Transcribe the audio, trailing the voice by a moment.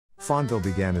Fonville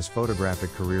began his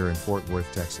photographic career in Fort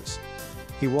Worth, Texas.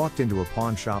 He walked into a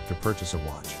pawn shop to purchase a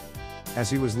watch. As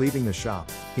he was leaving the shop,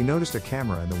 he noticed a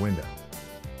camera in the window.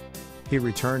 He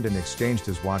returned and exchanged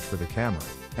his watch for the camera,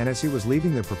 and as he was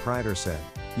leaving, the proprietor said,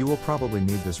 "You will probably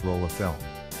need this roll of film."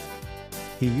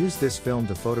 He used this film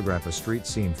to photograph a street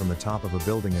scene from the top of a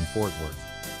building in Fort Worth.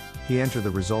 He entered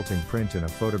the resulting print in a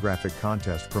photographic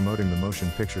contest promoting the motion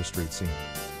picture Street Scene,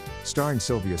 starring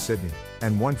Sylvia Sidney,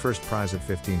 and won first prize at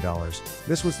 $15.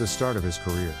 This was the start of his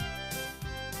career.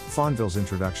 Fonville's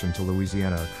introduction to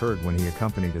Louisiana occurred when he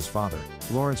accompanied his father,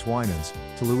 Lawrence Winans,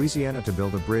 to Louisiana to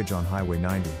build a bridge on Highway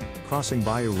 90, crossing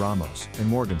Bayou Ramos, in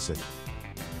Morgan City.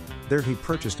 There he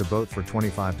purchased a boat for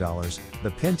 $25,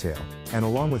 the Pintail, and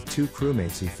along with two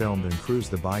crewmates he filmed and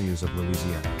cruised the bayous of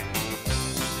Louisiana.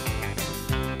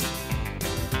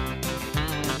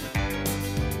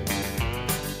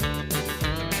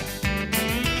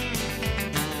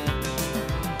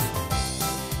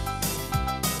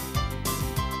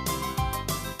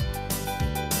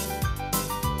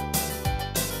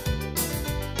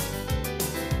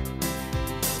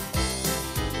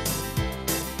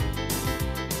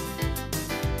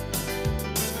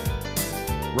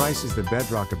 Rice is the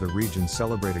bedrock of the region's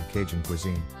celebrated Cajun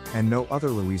cuisine, and no other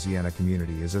Louisiana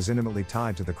community is as intimately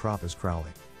tied to the crop as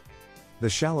Crowley. The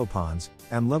shallow ponds,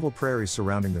 and level prairies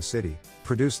surrounding the city,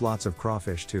 produce lots of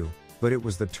crawfish too, but it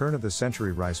was the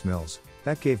turn-of-the-century rice mills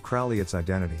that gave Crowley its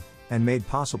identity, and made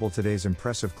possible today's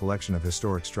impressive collection of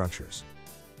historic structures.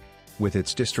 With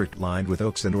its district lined with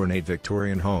oaks and ornate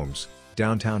Victorian homes,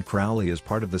 downtown Crowley is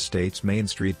part of the state's Main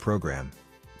Street program.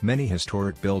 Many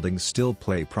historic buildings still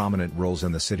play prominent roles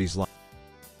in the city's life.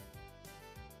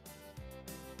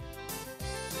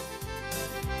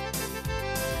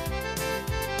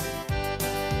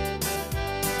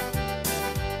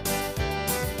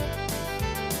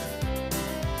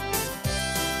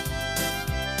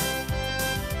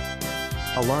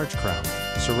 A large crowd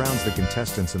surrounds the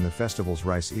contestants in the festival's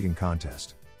rice eating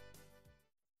contest.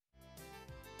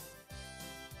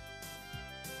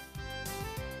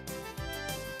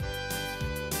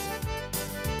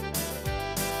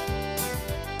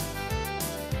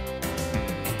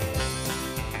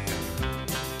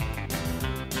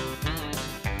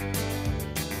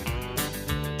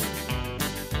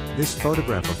 This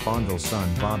photograph of Fonville's son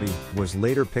Bobby was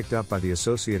later picked up by the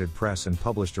Associated Press and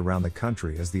published around the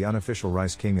country as the unofficial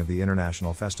Rice King of the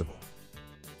International Festival.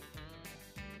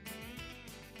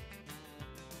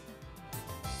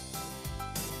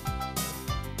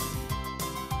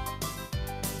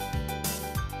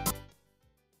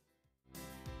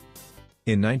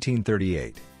 In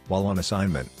 1938, while on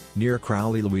assignment near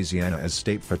Crowley, Louisiana as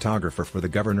state photographer for the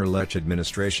Governor Letch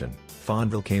administration,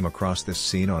 Fonville came across this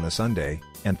scene on a Sunday,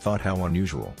 and thought how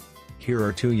unusual. Here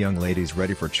are two young ladies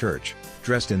ready for church,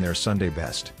 dressed in their Sunday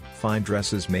best, fine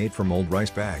dresses made from old rice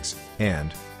bags,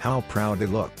 and how proud they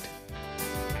looked.